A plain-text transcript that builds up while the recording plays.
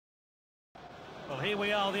Well, here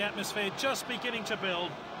we are, the atmosphere just beginning to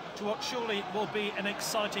build to what surely will be an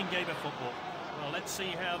exciting game of football. Well, let's see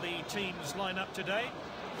how the teams line up today.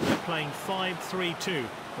 They're playing 5-3-2,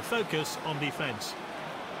 the focus on defence.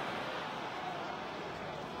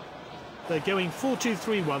 They're going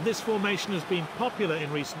 4-2-3-1. This formation has been popular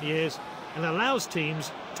in recent years and allows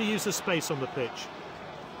teams to use the space on the pitch.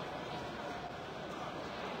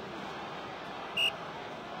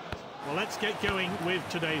 Well, let's get going with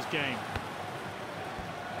today's game.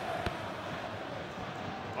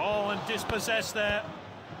 Oh, and dispossessed there.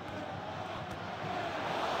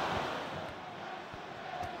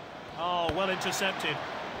 Oh, well intercepted.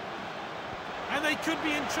 And they could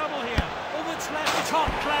be in trouble here. All that's left,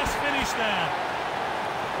 top-class finish there.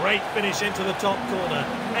 Great finish into the top corner,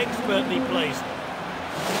 expertly placed.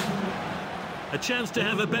 A chance to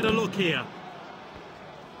have a better look here.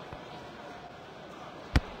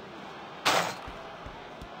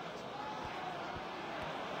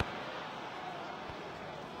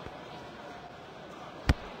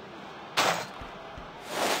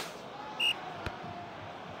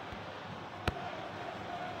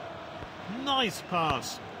 Nice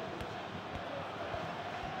pass.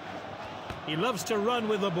 He loves to run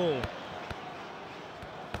with the ball.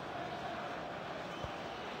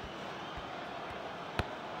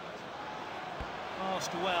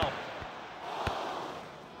 Passed well.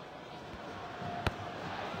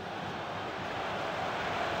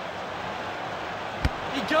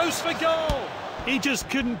 He goes for goal. He just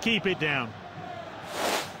couldn't keep it down.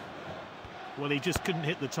 Well, he just couldn't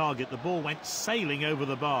hit the target. The ball went sailing over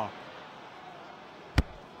the bar.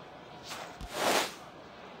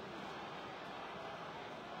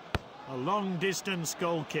 A long-distance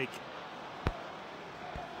goal kick.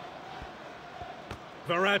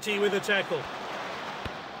 Verratti with a tackle.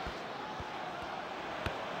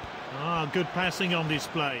 Ah, good passing on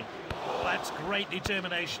display. Oh, that's great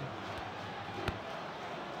determination.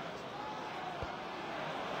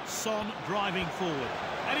 Son driving forward.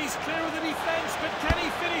 And he's clear of the defence, but can he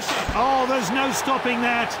finish it? Oh, there's no stopping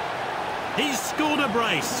that. He's scored a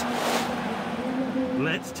brace.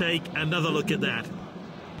 Let's take another look at that.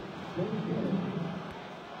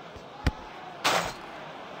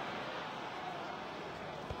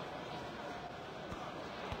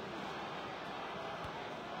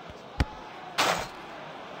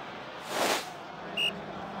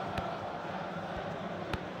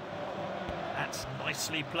 That's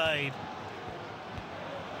nicely played.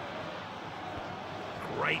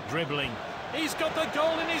 Great dribbling. He's got the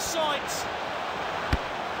goal in his sights.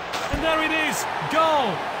 And there it is,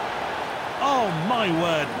 goal! Oh my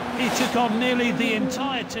word, he took on nearly the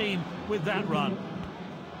entire team with that run.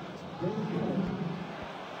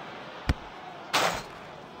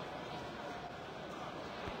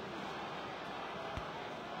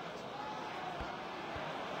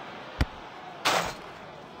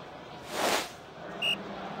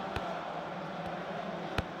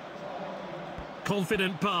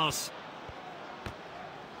 Confident pass.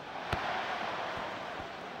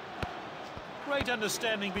 Great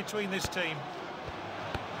understanding between this team.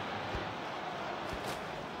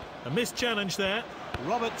 A missed challenge there.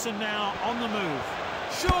 Robertson now on the move.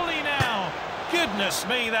 Surely now. Goodness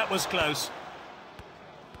me, that was close.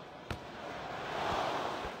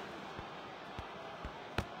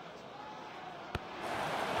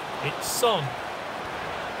 It's Son.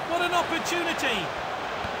 What an opportunity.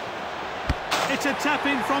 It's a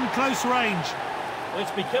tap-in from close range. Well,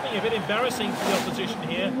 it's becoming a bit embarrassing for the opposition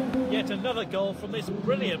here. Yet another goal from this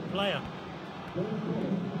brilliant player.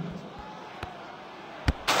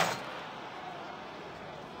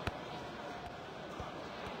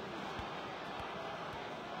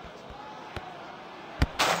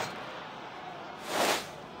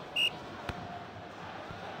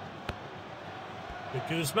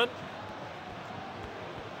 Guzman.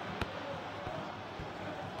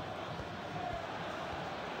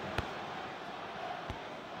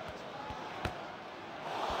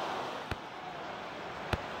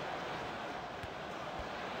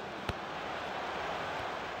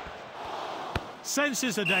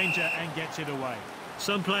 Senses the danger and gets it away.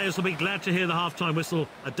 Some players will be glad to hear the half-time whistle.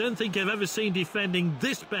 I don't think I've ever seen defending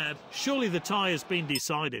this bad. Surely the tie has been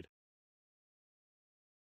decided.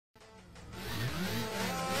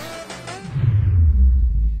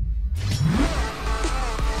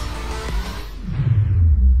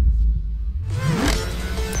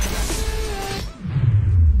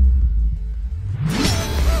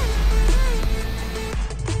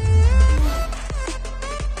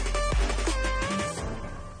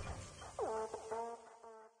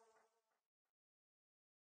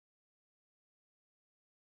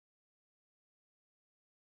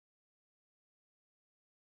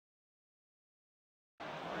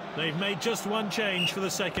 They've made just one change for the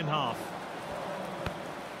second half.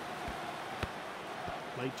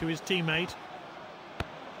 Played to his teammate.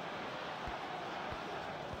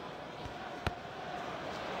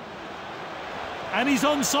 And he's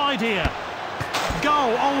onside here.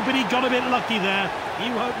 Goal. Oh, but he got a bit lucky there. He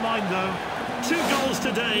won't mind, though. 2 goals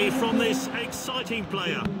today from this exciting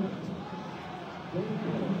player.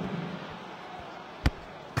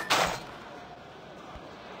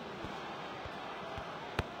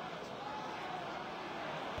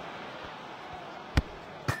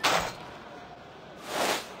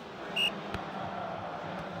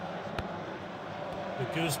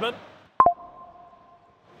 Guzman.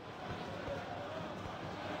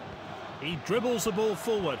 He dribbles the ball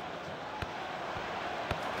forward.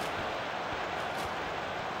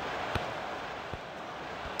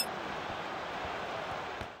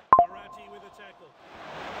 With a tackle.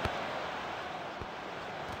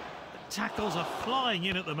 The tackles are flying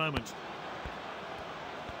in at the moment.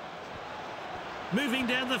 Moving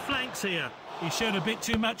down the flanks here. He showed a bit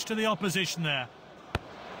too much to the opposition there.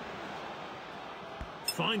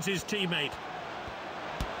 Finds his teammate.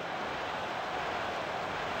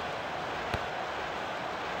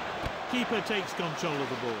 Keeper takes control of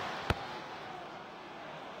the ball.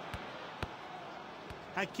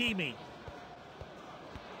 Hakimi.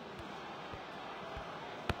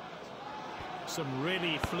 Some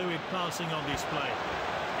really fluid passing on display.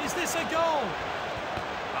 Is this a goal?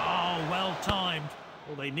 Oh, well timed.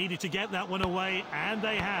 Well, they needed to get that one away, and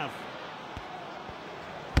they have.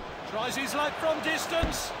 Tries his luck from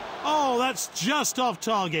distance. Oh, that's just off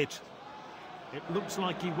target. It looks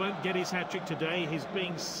like he won't get his hat-trick today. He's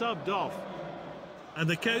being subbed off. And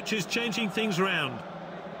the coach is changing things around.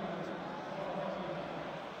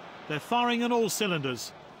 They're firing on all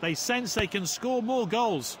cylinders. They sense they can score more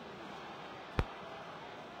goals.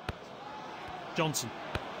 Johnson.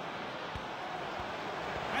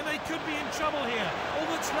 And they could be in trouble here. All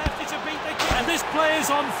that's left is to beat the keeper. And this player's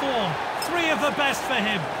on form. 3 of the best for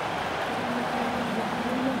him.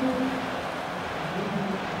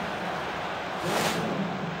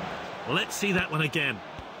 Let's see that one again.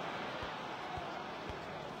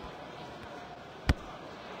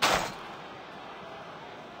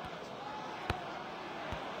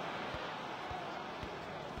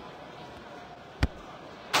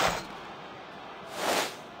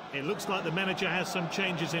 It looks like the manager has some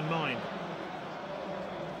changes in mind.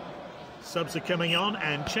 Subs are coming on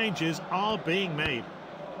and changes are being made.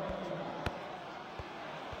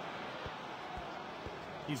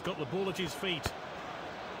 He's got the ball at his feet.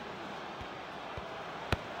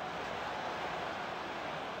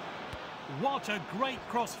 What a great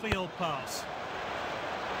cross-field pass.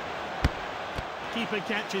 Keeper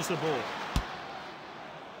catches the ball.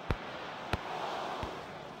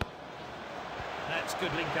 That's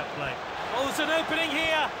good link-up play. Oh, there's an opening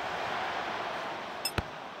here.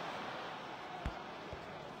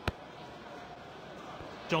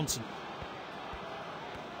 Johnson.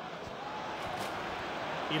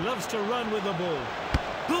 He loves to run with the ball.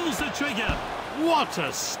 Pulls the trigger. What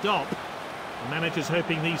a stop. The manager's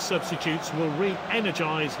hoping these substitutes will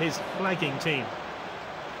re-energise his flagging team.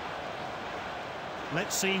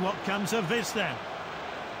 Let's see what comes of this then.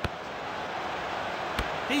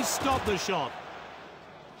 He stopped the shot.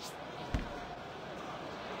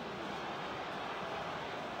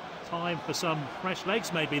 Time for some fresh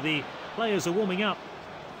legs maybe. The players are warming up.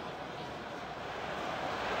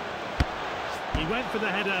 He went for the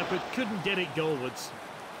header but couldn't get it goalwards.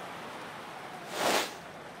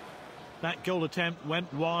 That goal attempt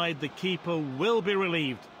went wide. The keeper will be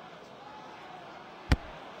relieved.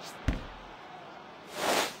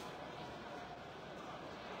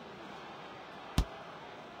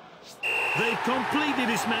 They've completely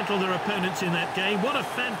dismantled their opponents in that game. What a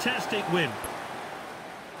fantastic win.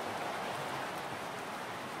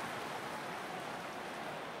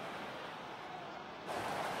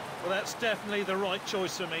 Well, that's definitely the right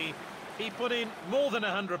choice for me. He put in more than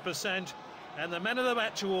 100%, and the Man of the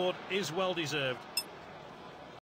Match award is well deserved.